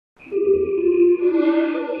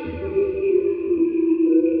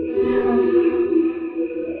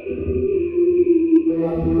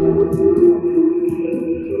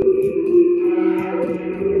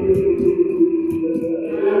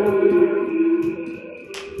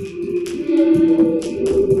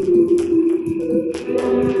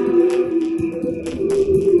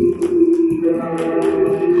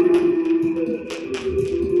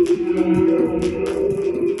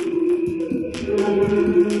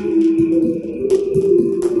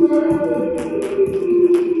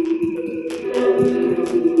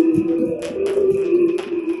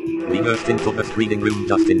into the screening room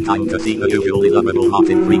just in time to see the usually lovable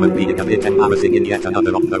Martin Freeman being a bit embarrassing in yet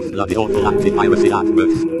another of those bloody awful anti-piracy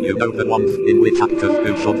adverts. You know, the ones in which actors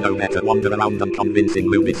who should know better wander around unconvincing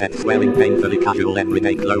movie sets wearing painfully casual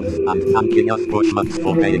everyday clothes and thanking us pushmuts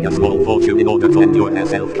for paying a small fortune in order to endure their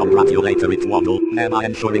self-congratulatory twaddle, thereby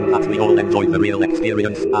ensuring that we all enjoy the real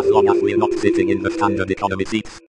experience as long as we're not sitting in the standard economy seats.